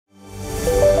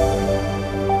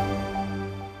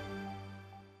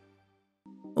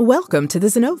Welcome to the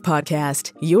Zinnov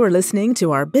podcast. You're listening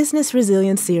to our Business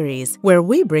Resilience series, where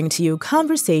we bring to you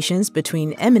conversations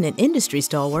between eminent industry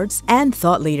stalwarts and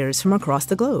thought leaders from across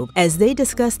the globe as they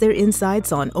discuss their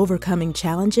insights on overcoming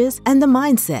challenges and the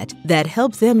mindset that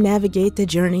help them navigate the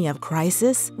journey of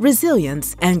crisis,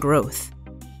 resilience, and growth.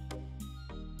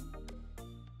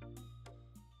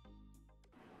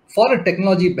 For a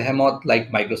technology behemoth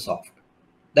like Microsoft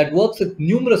that works with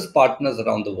numerous partners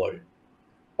around the world,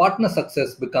 partner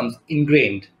success becomes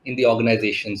ingrained in the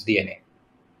organization's DNA.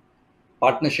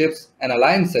 Partnerships and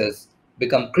alliances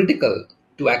become critical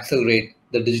to accelerate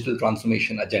the digital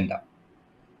transformation agenda.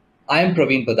 I am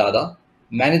Praveen Bhadada,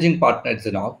 Managing Partner at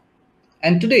Zinnov,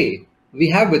 and today we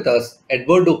have with us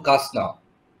Eduardo Kassner,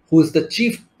 who is the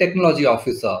Chief Technology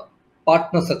Officer,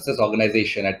 Partner Success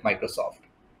Organization at Microsoft.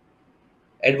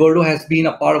 Eduardo has been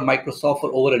a part of Microsoft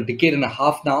for over a decade and a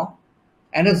half now,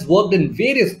 and has worked in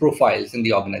various profiles in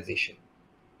the organization.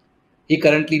 He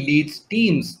currently leads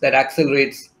teams that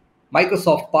accelerates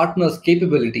Microsoft partners'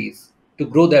 capabilities to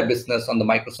grow their business on the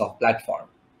Microsoft platform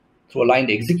through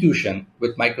aligned execution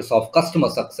with Microsoft Customer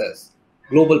Success,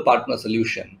 Global Partner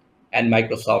Solution, and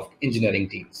Microsoft engineering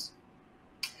teams.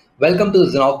 Welcome to the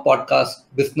Zinnov Podcast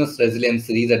Business Resilience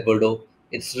Series, Eduardo.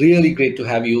 It's really great to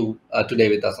have you today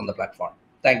with us on the platform.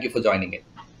 Thank you for joining in.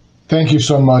 Thank you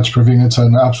so much, Praveen. It's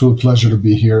an absolute pleasure to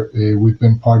be here. We've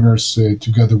been partners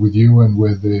together with you and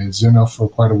with Zinnov for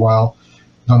quite a while,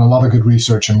 done a lot of good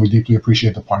research, and we deeply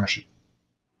appreciate the partnership.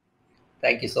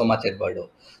 Thank you so much, Eduardo.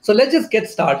 So let's just get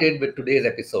started with today's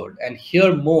episode and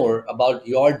hear more about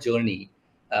your journey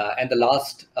and the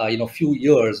last few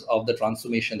years of the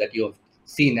transformation that you have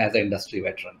seen as an industry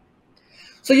veteran.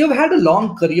 So you've had a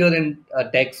long career in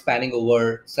tech spanning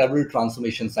over several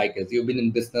transformation cycles. You've been in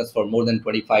business for more than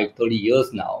 25, 30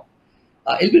 years now.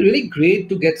 It'll be really great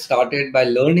to get started by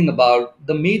learning about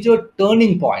the major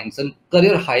turning points and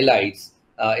career highlights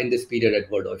in this period,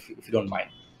 Eduardo, if you don't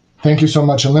mind. Thank you so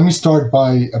much. And let me start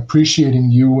by appreciating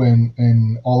you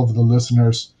and all of the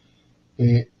listeners.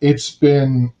 It's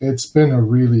been a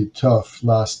really tough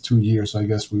last 2 years, I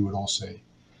guess we would all say.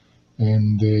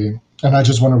 And I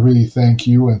just want to really thank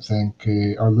you and thank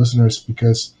our listeners,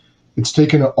 because it's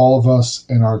taken all of us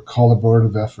and our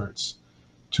collaborative efforts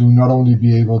to not only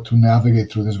be able to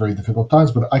navigate through these very difficult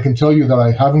times, but I can tell you that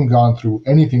I haven't gone through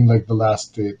anything like the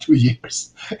last 2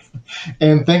 years.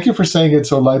 And thank you for saying it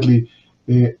so lightly.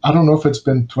 I don't know if it's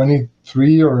been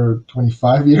 23 or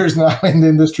 25 years now in the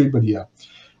industry, but yeah.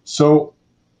 So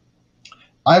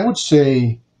I would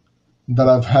say that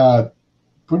I've had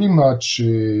pretty much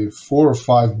 4 or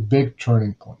 5 big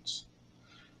turning points.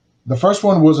 The first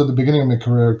one was at the beginning of my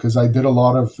career, because I did a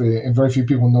lot of, and very few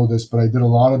people know this, but I did a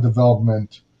lot of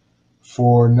development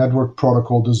for network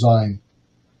protocol design.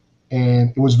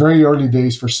 And it was very early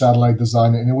days for satellite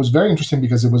design. And it was very interesting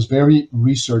because it was very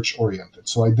research oriented.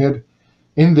 So I did,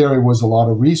 in there, it was a lot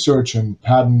of research and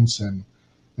patents and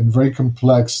very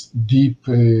complex, deep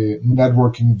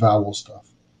networking vowel stuff.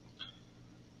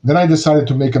 Then I decided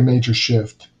to make a major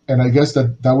shift. And I guess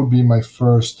that would be my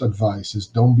first advice, is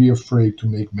don't be afraid to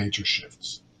make major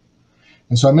shifts.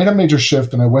 And so I made a major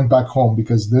shift and I went back home,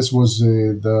 because this was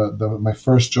my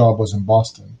first job was in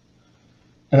Boston.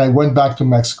 And I went back to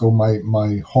Mexico,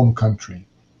 my home country.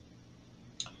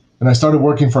 And I started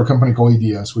working for a company called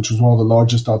EDS, which was one of the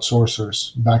largest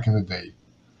outsourcers back in the day.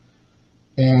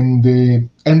 And they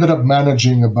ended up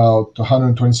managing about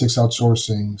 126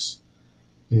 outsourcings.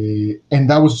 And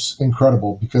that was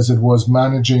incredible, because it was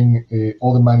managing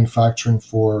all the manufacturing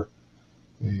for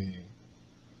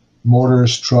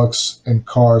motors, trucks, and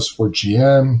cars for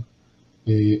GM,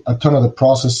 a ton of the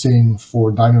processing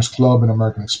for Diners Club and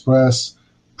American Express,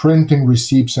 printing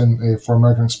receipts and for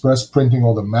American Express, printing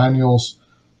all the manuals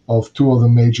of 2 of the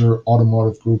major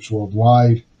automotive groups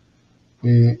worldwide.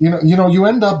 You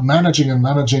end up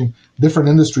managing different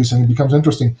industries, and it becomes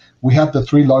interesting. We had the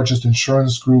 3 largest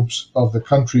insurance groups of the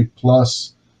country,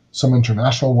 plus some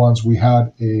international ones. We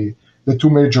had the 2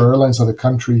 major airlines of the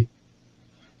country.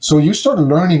 So you start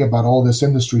learning about all these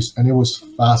industries, and it was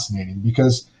fascinating,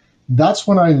 because that's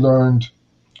when I learned.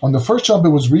 On the first job, it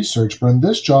was research, but in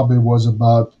this job, it was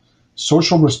about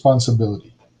social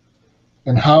responsibility,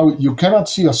 and how you cannot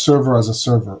see a server as a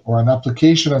server or an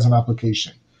application as an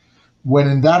application. When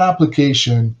in that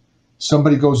application,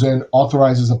 somebody goes in,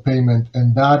 authorizes a payment,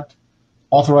 and that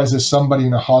authorizes somebody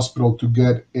in a hospital to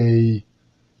get a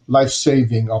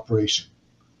life-saving operation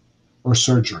or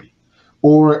surgery.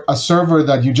 Or a server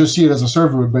that you just see it as a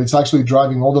server, but it's actually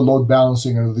driving all the load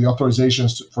balancing and the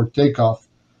authorizations for takeoff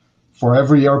for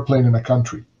every airplane in a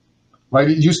country, right?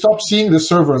 You stop seeing the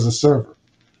server as a server.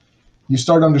 you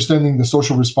start understanding the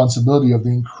social responsibility of the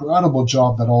incredible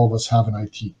job that all of us have in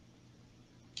IT.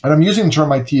 And I'm using the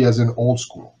term IT as in old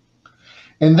school.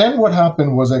 And then what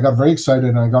happened was I got very excited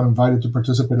and I got invited to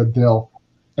participate at Dell,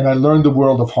 and I learned the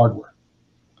world of hardware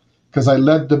because I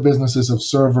led the businesses of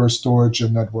server, storage,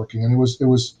 and networking. And it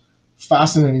was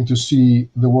fascinating to see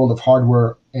the world of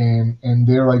hardware, and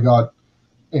there I got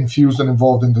infused and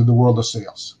involved into the world of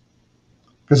sales.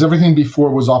 Because everything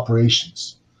before was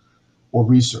operations or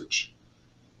research.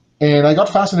 And I got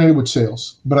fascinated with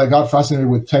sales, but I got fascinated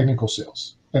with technical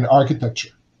sales and architecture.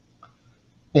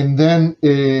 And then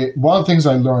one of the things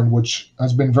I learned, which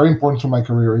has been very important for my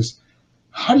career, is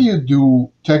how do you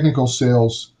do technical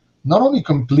sales not only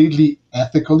completely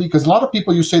ethically, because a lot of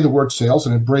people, you say the word sales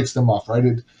and it breaks them off, right?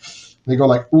 They go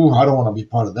like, ooh, I don't want to be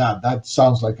part of that. That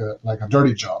sounds like a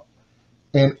dirty job.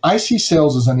 And I see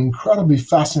sales as an incredibly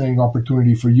fascinating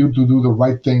opportunity for you to do the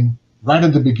right thing right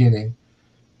at the beginning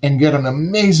and get an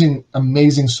amazing,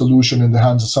 amazing solution in the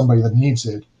hands of somebody that needs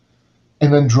it,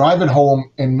 and then drive it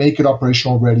home and make it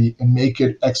operational ready and make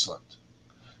it excellent.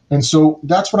 And so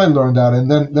that's what I learned at.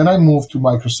 And then I moved to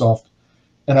Microsoft,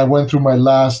 and I went through my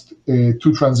last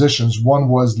two transitions. One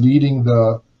was leading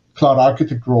the cloud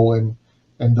architect role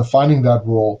and defining that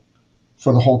role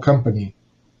for the whole company,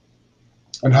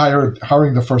 and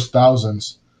hiring the first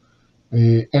thousands,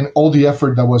 and all the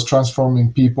effort that was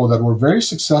transforming people that were very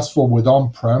successful with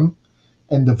on-prem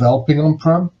and developing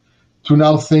on-prem to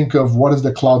now think of what is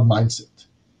the cloud mindset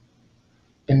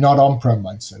and not on-prem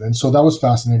mindset. And so that was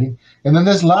fascinating. And then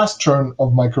this last turn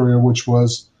of my career, which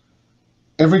was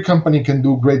every company can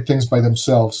do great things by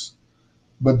themselves,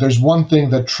 but there's one thing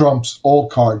that trumps all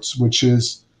cards, which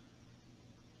is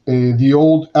the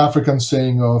old African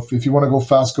saying of, if you want to go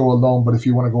fast, go alone, but if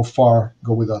you want to go far,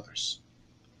 go with others.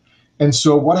 And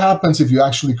so what happens if you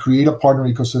actually create a partner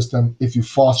ecosystem, if you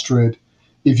foster it,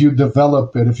 if you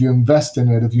develop it, if you invest in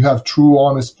it, if you have true,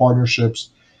 honest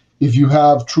partnerships, if you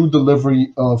have true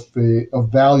delivery of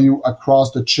value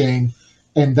across the chain,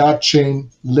 and that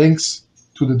chain links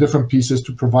to the different pieces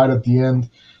to provide at the end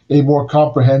a more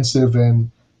comprehensive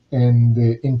and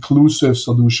inclusive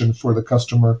solution for the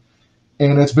customer.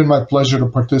 And it's been my pleasure to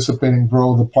participate and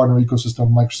grow the partner ecosystem of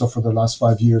Microsoft for the last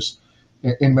 5 years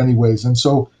in many ways. And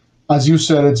so, as you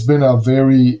said, it's been a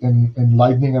very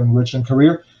enlightening and enriching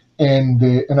career, and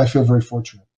I feel very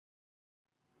fortunate.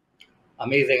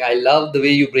 Amazing. I love the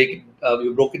way you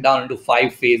broke it down into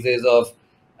 5 phases of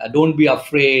don't be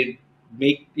afraid,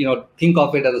 think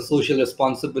of it as a social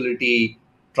responsibility,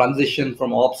 transition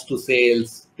from ops to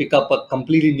sales, pick up a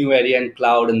completely new area in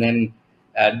cloud, and then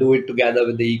do it together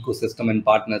with the ecosystem and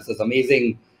partners. It's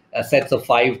amazing sets of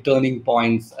 5 turning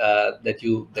points that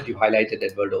you highlighted,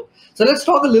 Eduardo. So let's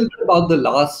talk a little bit about the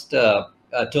last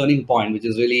turning point, which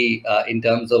is really in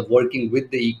terms of working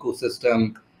with the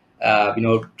ecosystem,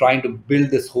 trying to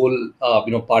build this whole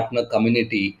partner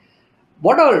community.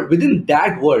 What are within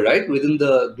that world, right? Within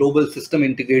the global system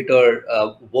integrator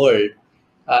world,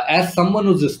 as someone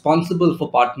who's responsible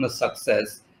for partner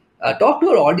success, talk to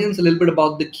our audience a little bit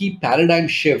about the key paradigm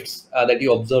shifts that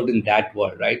you observed in that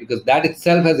world, right? Because that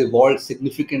itself has evolved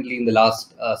significantly in the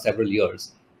last several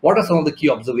years. What are some of the key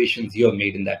observations you have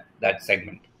made in that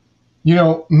segment?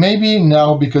 Maybe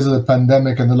now because of the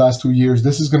pandemic and the last 2 years,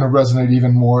 this is going to resonate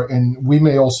even more. And we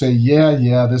may all say,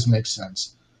 yeah, this makes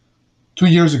sense. 2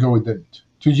 years ago, it didn't.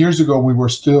 2 years ago, we were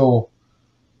still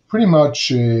pretty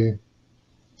much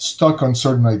stuck on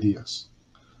certain ideas.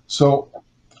 So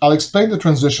I'll explain the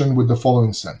transition with the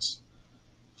following sense.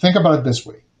 Think about it this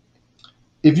way.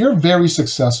 If you're very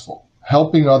successful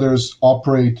helping others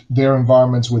operate their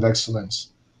environments with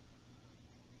excellence,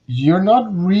 you're not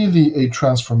really a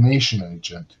transformation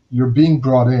agent. You're being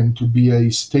brought in to be a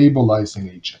stabilizing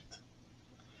agent.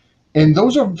 And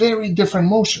those are very different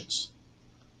motions,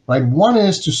 right? One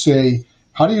is to say,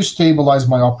 how do you stabilize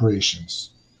my operations?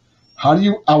 How do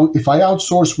you, if I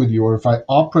outsource with you, or if I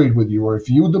operate with you, or if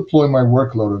you deploy my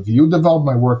workload, or if you develop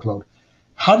my workload,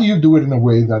 how do you do it in a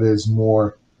way that is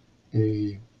more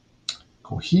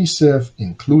cohesive,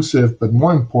 inclusive, but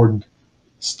more important,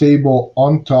 stable,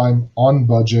 on time, on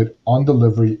budget, on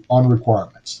delivery, on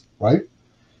requirements, right?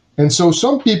 And so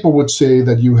some people would say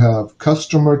that you have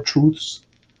customer truths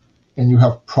and you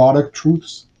have product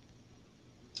truths.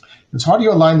 It's how do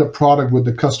you align the product with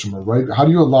the customer, right? How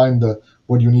do you align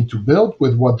what you need to build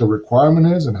with what the requirement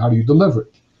is, and how do you deliver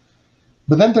it?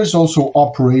 But then there's also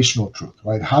operational truth,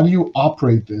 right? How do you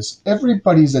operate this?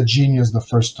 Everybody's a genius the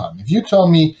first time. If you tell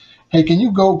me, hey, can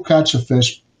you go catch a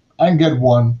fish? I can get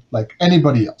one like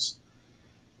anybody else.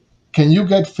 Can you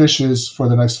get fishes for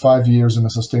the next 5 years in a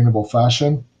sustainable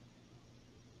fashion?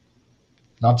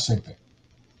 Not the same thing.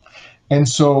 And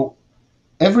so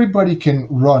everybody can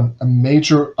run a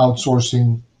major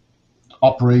outsourcing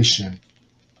operation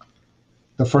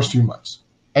the first few months.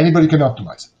 Anybody can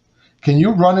optimize it. Can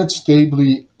you run it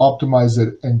stably, optimize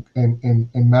it, and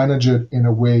manage it in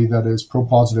a way that is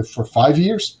pro-positive for 5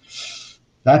 years?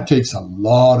 That takes a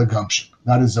lot of gumption.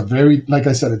 That is like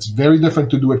I said, it's very different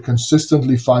to do it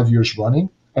consistently 5 years running.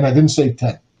 And I didn't say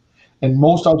 10. And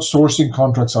most outsourcing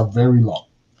contracts are very long.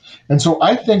 And so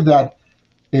I think that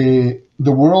the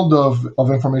world of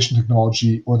information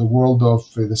technology, or the world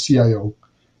of the CIO,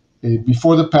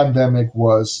 before the pandemic,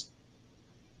 was,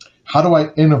 how do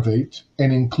I innovate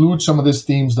and include some of these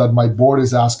themes that my board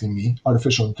is asking me: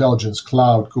 artificial intelligence,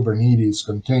 cloud, Kubernetes,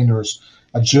 containers,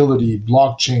 agility,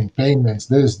 blockchain, payments,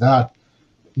 this, that,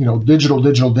 digital,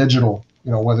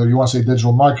 whether you want to say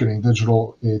digital marketing,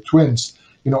 digital twins,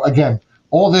 again,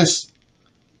 all this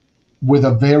with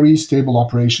a very stable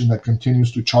operation that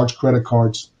continues to charge credit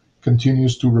cards,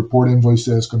 continues to report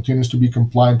invoices, continues to be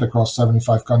compliant across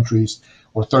 75 countries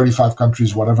or 35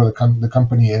 countries, whatever the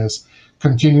company is,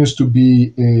 continues to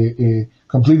be a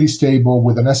completely stable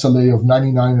with an SLA of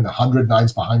 99 and 100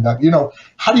 nines behind that.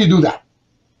 How do you do that?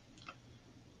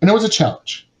 And it was a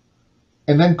challenge.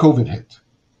 And then COVID hit.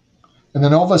 And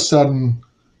then all of a sudden,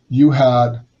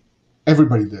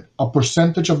 everybody did, a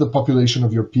percentage of the population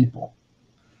of your people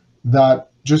that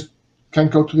just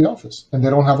can't go to the office and they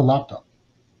don't have a laptop.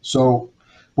 So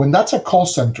when that's a call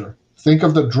center, think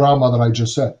of the drama that I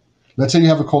just said. Let's say you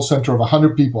have a call center of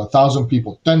 100 people, 1,000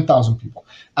 people, 10,000 people.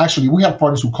 Actually, we had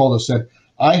partners who called us and said,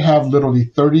 I have literally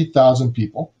 30,000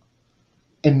 people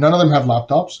and none of them have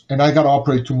laptops and I got to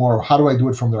operate tomorrow. How do I do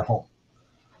it from their home?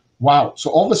 Wow.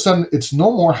 So all of a sudden, it's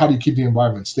no more how do you keep the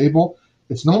environment stable.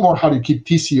 It's no more how do you keep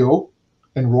TCO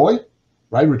and ROI,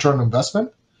 right? Return on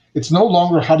investment. It's no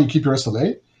longer how do you keep your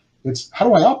SLA. It's how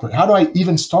do I operate? How do I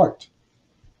even start?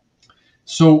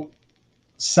 So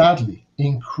sadly,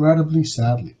 incredibly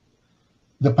sadly,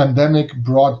 the pandemic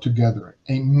brought together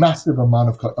a massive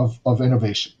amount of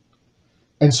innovation.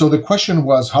 And so the question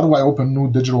was, how do I open new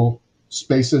digital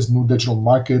spaces, new digital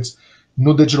markets,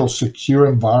 new digital secure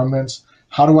environments?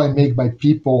 How do I make my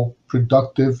people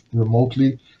productive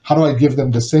remotely? How do I give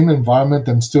them the same environment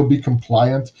and still be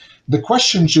compliant? The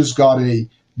question just got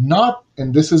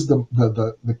and this is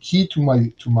the key to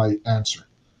my answer.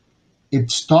 It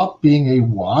stopped being a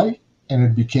why and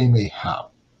it became a how.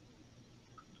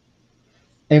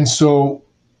 And so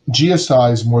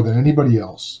GSIs, more than anybody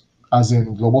else, as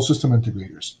in global system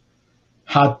integrators,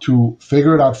 had to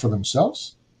figure it out for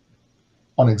themselves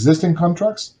on existing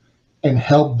contracts and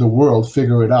help the world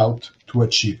figure it out to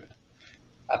achieve it.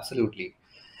 Absolutely.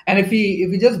 And if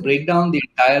we just break down the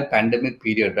entire pandemic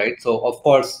period, right? So of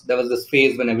course, there was this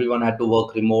phase when everyone had to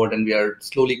work remote and we are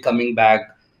slowly coming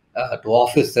back to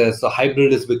offices. So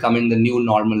hybrid is becoming the new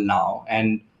normal now.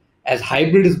 And as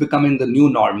hybrid is becoming the new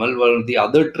normal, one of the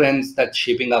other trends that's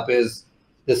shaping up is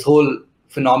this whole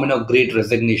phenomenon of great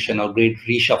resignation or great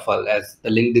reshuffle, as the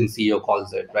LinkedIn CEO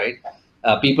calls it, right?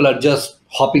 People are just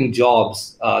hopping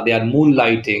jobs. They are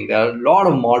moonlighting. There are a lot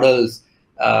of models,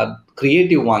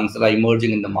 creative ones that are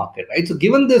emerging in the market, right? So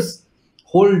given this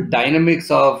whole dynamics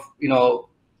of,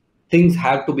 things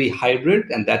have to be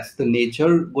hybrid and that's the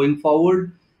nature going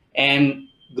forward, and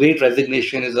great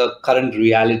resignation is a current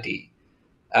reality.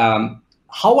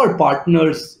 How are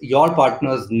your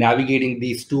partners navigating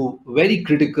these two very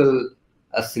critical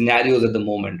scenarios at the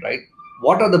moment, right?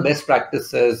 What are the best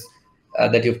practices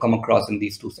that you've come across in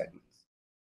these two segments?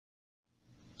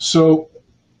 So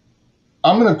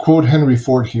I'm going to quote Henry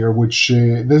Ford here, which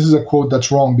this is a quote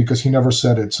that's wrong because he never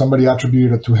said it. Somebody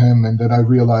attributed it to him, and then I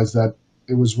realized that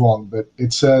it was wrong. But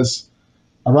it says,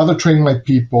 I'd rather train my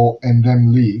people and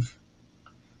then leave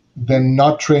than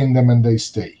not train them and they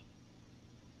stay.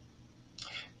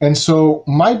 And so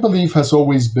my belief has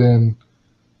always been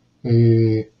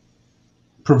so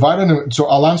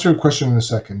I'll answer your question in a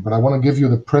second, but I want to give you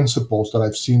the principles that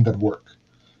I've seen that work.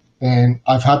 And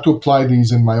I've had to apply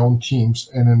these in my own teams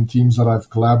and in teams that I've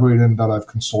collaborated and that I've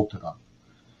consulted on.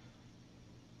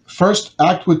 First,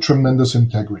 act with tremendous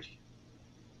integrity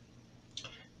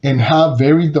and have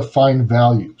very defined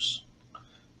values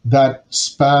that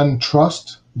span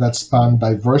trust, that span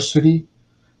diversity,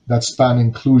 that span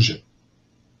inclusion.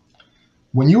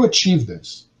 When you achieve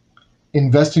this,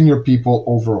 invest in your people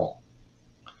overall,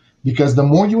 because the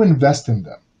more you invest in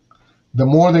them, the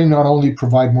more they not only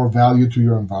provide more value to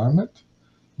your environment,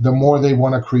 the more they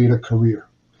want to create a career.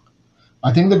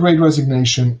 I think the Great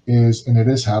Resignation is, and it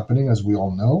is happening, as we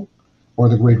all know, or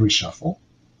the Great Reshuffle.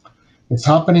 It's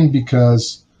happening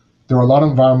because there are a lot of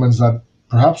environments that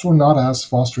perhaps were not as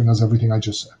fostering as everything I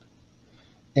just said.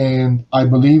 And I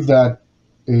believe that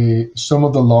some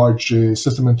of the large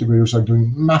system integrators are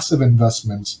doing massive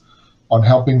investments on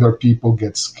helping their people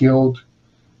get skilled,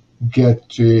 get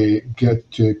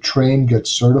trained, get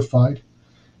certified,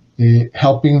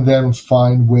 helping them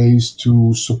find ways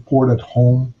to support at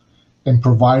home and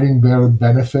providing their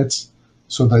benefits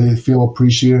so that they feel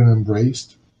appreciated and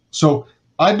embraced. So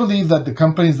I believe that the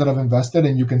companies that have invested,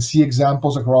 and you can see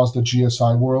examples across the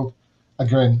GSI world,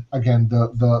 again,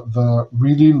 the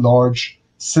really large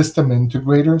system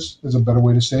integrators is a better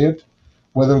way to say it,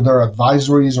 whether they're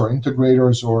advisories or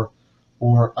integrators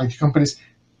or IT companies,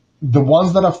 the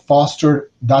ones that have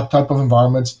fostered that type of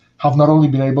environments have not only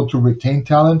been able to retain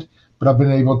talent, but have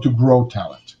been able to grow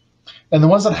talent. And the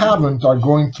ones that haven't are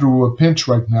going through a pinch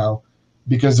right now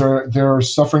because they're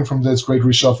suffering from this great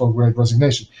reshuffle, great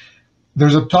resignation.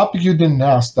 There's a topic you didn't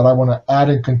ask that I want to add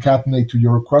and concatenate to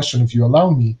your question, if you allow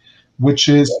me, which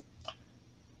is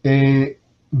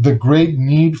the great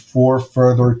need for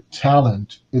further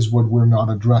talent is what we're not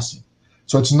addressing.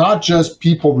 So it's not just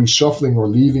people reshuffling or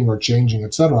leaving or changing,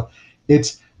 etc.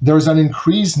 There's an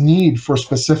increased need for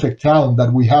specific talent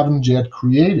that we haven't yet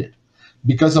created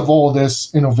because of all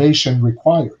this innovation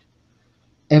required.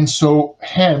 And so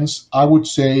hence, I would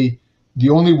say the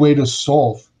only way to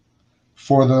solve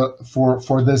for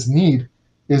this need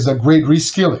is a great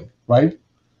reskilling, right?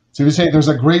 So if you say there's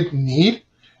a great need,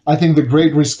 I think the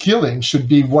great reskilling should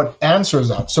be what answers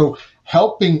that. So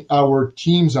helping our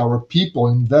teams, our people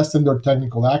invest in their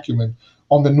technical acumen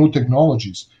on the new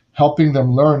technologies, helping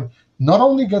them learn, not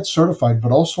only get certified,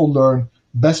 but also learn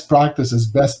best practices,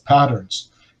 best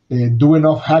patterns, do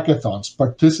enough hackathons,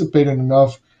 participate in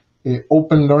enough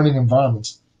open learning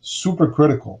environments, super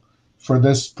critical for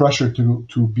this pressure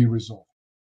to be resolved.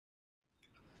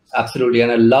 Absolutely,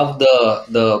 and I love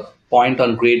the point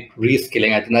on great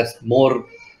reskilling. I think that's more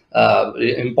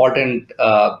important,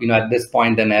 at this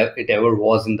point than it ever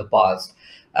was in the past.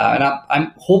 And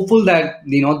I'm hopeful that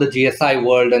the GSI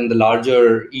world and the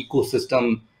larger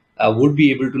ecosystem would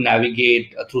be able to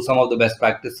navigate through some of the best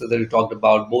practices that we talked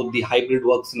about, both the hybrid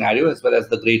work scenario as well as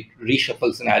the great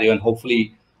reshuffle scenario, and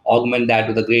hopefully augment that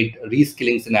with a great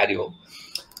reskilling scenario.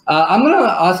 I'm going to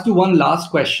ask you one last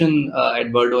question,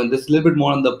 Eduardo, and this is a little bit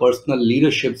more on the personal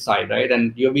leadership side, right?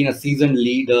 And you've been a seasoned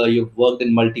leader, you've worked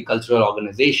in multicultural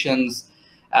organizations.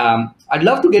 I'd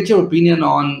love to get your opinion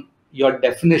on your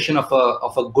definition of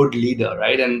a good leader,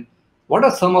 right? And what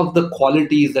are some of the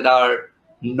qualities that are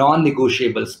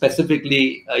non-negotiable,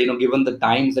 specifically, given the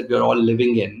times that we're all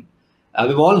living in?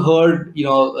 We've all heard,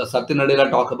 Satya Nadella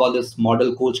talk about this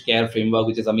model coach care framework,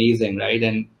 which is amazing, right?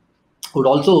 And would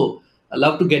also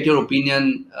love to get your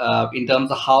opinion in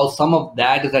terms of how some of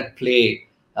that is at play,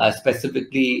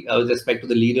 specifically with respect to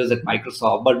the leaders at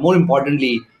Microsoft. But more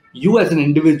importantly, you as an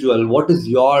individual, what is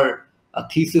your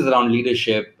thesis around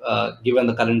leadership, given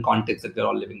the current context that we're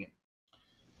all living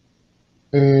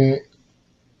in?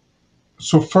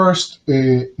 So first,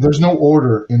 there's no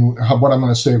order in what I'm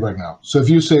going to say right now. So if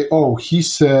you say, oh, he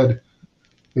said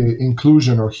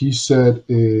inclusion, or he said,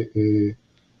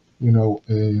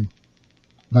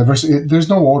 diversity, there's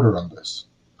no order on this.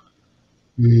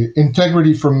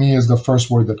 Integrity for me is the first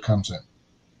word that comes in.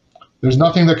 There's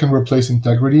nothing that can replace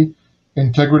integrity.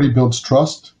 Integrity builds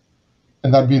trust,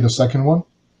 and that'd be the second one.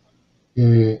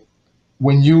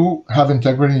 When you have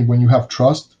integrity, when you have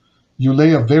trust, you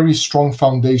lay a very strong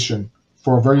foundation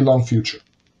for a very long future.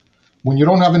 When you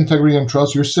don't have integrity and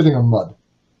trust, you're sitting on mud.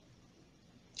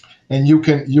 And you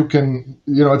can,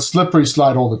 it's slippery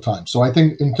slide all the time. So I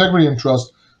think integrity and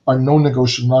trust are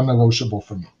non-negotiable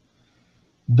for me.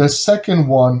 The second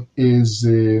one is,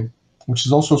 which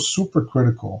is also super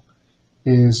critical,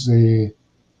 is and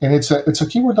it's a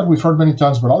keyword that we've heard many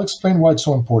times, but I'll explain why it's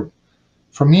so important.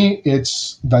 For me,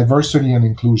 it's diversity and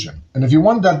inclusion. And if you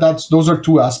want those are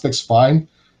two aspects, fine.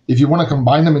 If you want to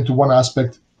combine them into one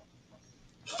aspect,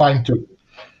 fine too.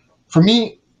 For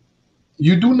me,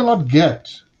 you do not get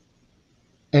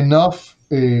enough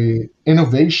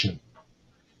innovation,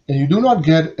 and you do not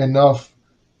get enough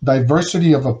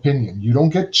diversity of opinion. You don't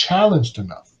get challenged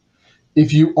enough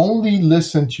if you only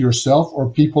listen to yourself or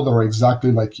people that are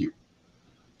exactly like you.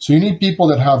 So you need people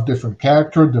that have different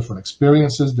character, different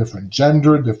experiences, different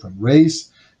gender, different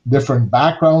race, different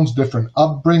backgrounds, different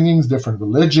upbringings, different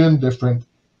religion, different.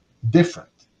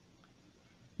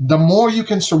 The more you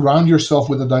can surround yourself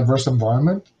with a diverse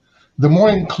environment, the more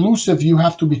inclusive you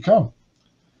have to become.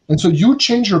 And so you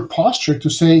change your posture to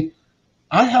say,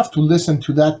 I have to listen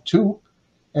to that too,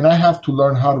 and I have to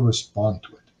learn how to respond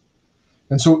to it.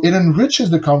 And so it enriches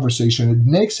the conversation. It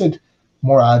makes it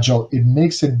more agile. It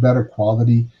makes it better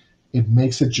quality. It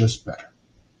makes it just better.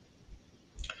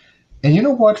 And you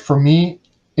know what? For me,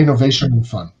 innovation and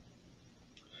fun.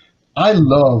 I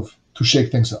love to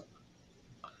shake things up.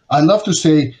 I love to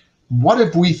say, what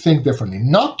if we think differently?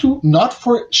 Not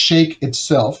for shake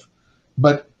itself,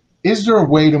 but is there a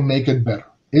way to make it better?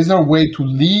 Is there a way to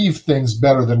leave things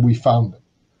better than we found them?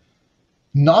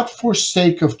 Not for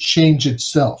sake of change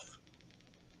itself,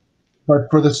 but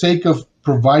for the sake of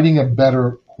providing a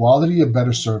better quality, a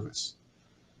better service.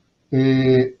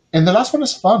 And the last one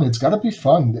is fun. It's got to be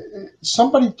fun.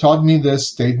 Somebody taught me this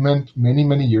statement many,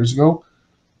 many years ago.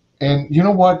 And you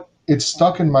know what? It's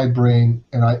stuck in my brain,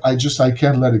 and I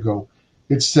can't let it go.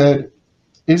 It said,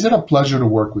 is it a pleasure to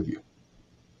work with you?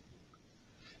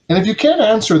 And if you can't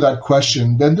answer that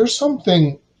question, then there's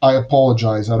something. I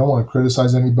apologize. I don't want to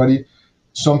criticize anybody.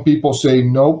 Some people say,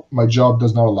 no, my job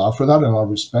does not allow for that, and I'll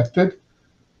respect it.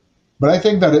 But I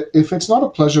think that if it's not a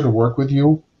pleasure to work with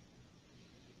you,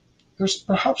 there's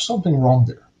perhaps something wrong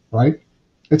there, right?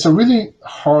 It's a really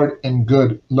hard and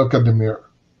good look at the mirror.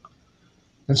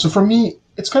 And so for me,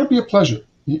 it's got to be a pleasure.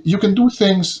 You can do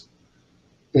things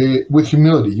with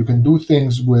humility. You can do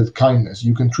things with kindness.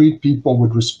 You can treat people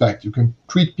with respect. You can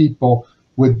treat people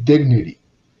with dignity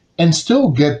and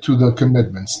still get to the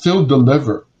commitment, still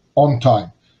deliver on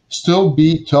time, still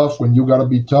be tough when you got to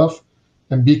be tough,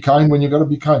 and be kind when you got to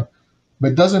be kind.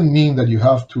 But it doesn't mean that you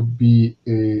have to be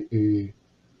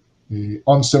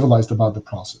uncivilized about the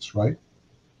process, right?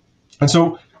 And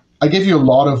so I gave you a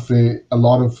lot of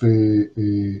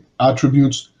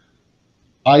attributes.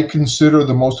 I consider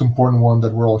the most important one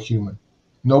that we're all human.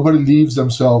 Nobody leaves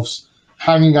themselves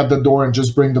hanging at the door and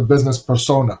just bring the business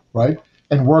persona, right?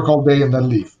 And work all day and then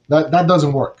leave. That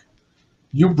doesn't work.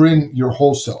 You bring your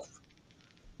whole self.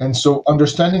 And so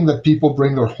understanding that people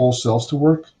bring their whole selves to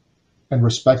work and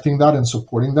respecting that and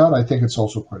supporting that, I think it's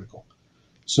also critical.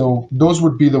 So those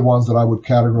would be the ones that I would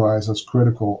categorize as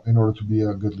critical in order to be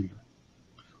a good leader.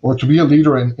 Or to be a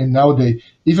leader in nowadays,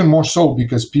 even more so,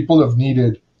 because people have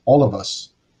needed, all of us,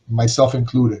 myself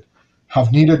included,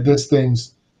 have needed these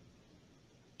things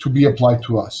to be applied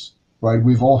to us, right?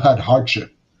 We've all had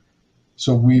hardship.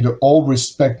 So we'd all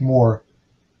respect more.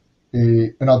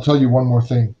 And I'll tell you one more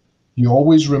thing. You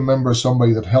always remember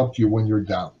somebody that helped you when you're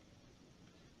down.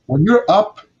 When you're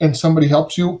up and somebody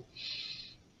helps you,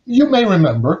 you may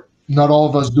remember. Not all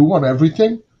of us do on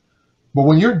everything. But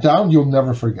when you're down, you'll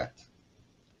never forget.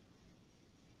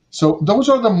 So those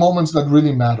are the moments that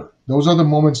really matter. Those are the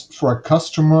moments for a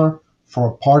customer, for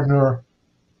a partner,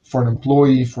 for an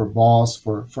employee, for a boss,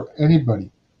 for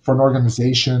anybody, for an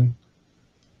organization.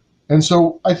 And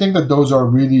so I think that those are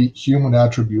really human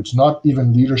attributes, not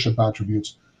even leadership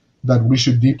attributes, that we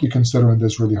should deeply consider in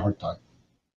this really hard time.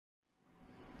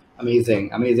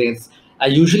 Amazing. I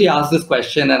usually ask this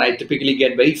question and I typically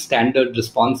get very standard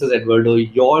responses, Eduardo.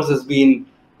 Yours has been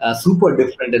super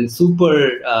different and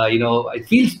super, it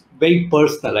feels very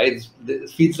personal, right? It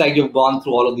feels like you've gone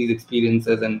through all of these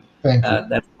experiences, and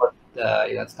that's what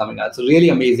it's coming out. So really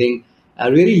amazing.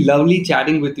 Really lovely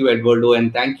chatting with you, Eduardo,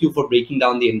 and thank you for breaking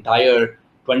down the entire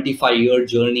 25-year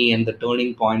journey and the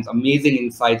turning points. Amazing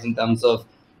insights in terms of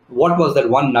what was that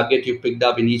one nugget you picked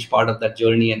up in each part of that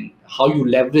journey and how you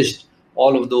leveraged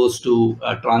all of those to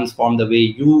transform the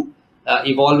way you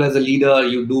evolve as a leader,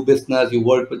 you do business, you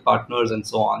work with partners, and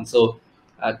so on. So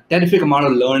terrific amount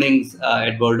of learnings,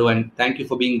 Eduardo, and thank you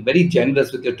for being very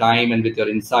generous with your time and with your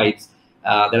insights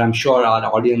that I'm sure our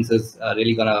audience is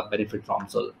really going to benefit from.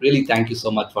 So really, thank you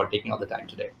so much for taking all the time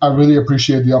today. I really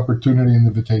appreciate the opportunity and the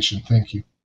invitation. Thank you.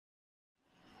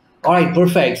 All right,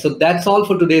 perfect. So that's all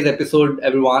for today's episode,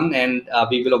 everyone. And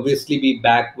we will obviously be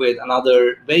back with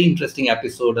another very interesting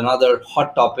episode, another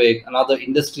hot topic, another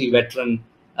industry veteran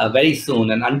very soon.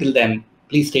 And until then,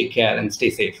 please take care and stay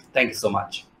safe. Thank you so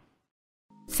much.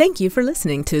 Thank you for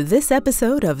listening to this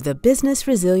episode of the Business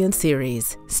Resilience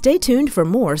Series. Stay tuned for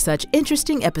more such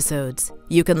interesting episodes.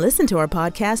 You can listen to our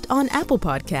podcast on Apple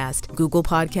Podcast, Google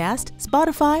Podcast,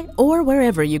 Spotify, or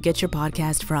wherever you get your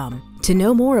podcast from. To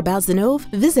know more about Zinnov,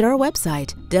 visit our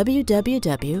website,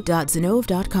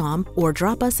 www.zinnov.com, or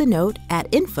drop us a note at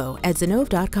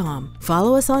info@zinnov.com.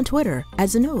 Follow us on Twitter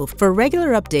 @Zinnov for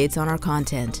regular updates on our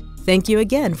content. Thank you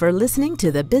again for listening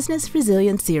to the Business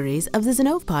Resilience Series of the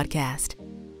Zinnov Podcast.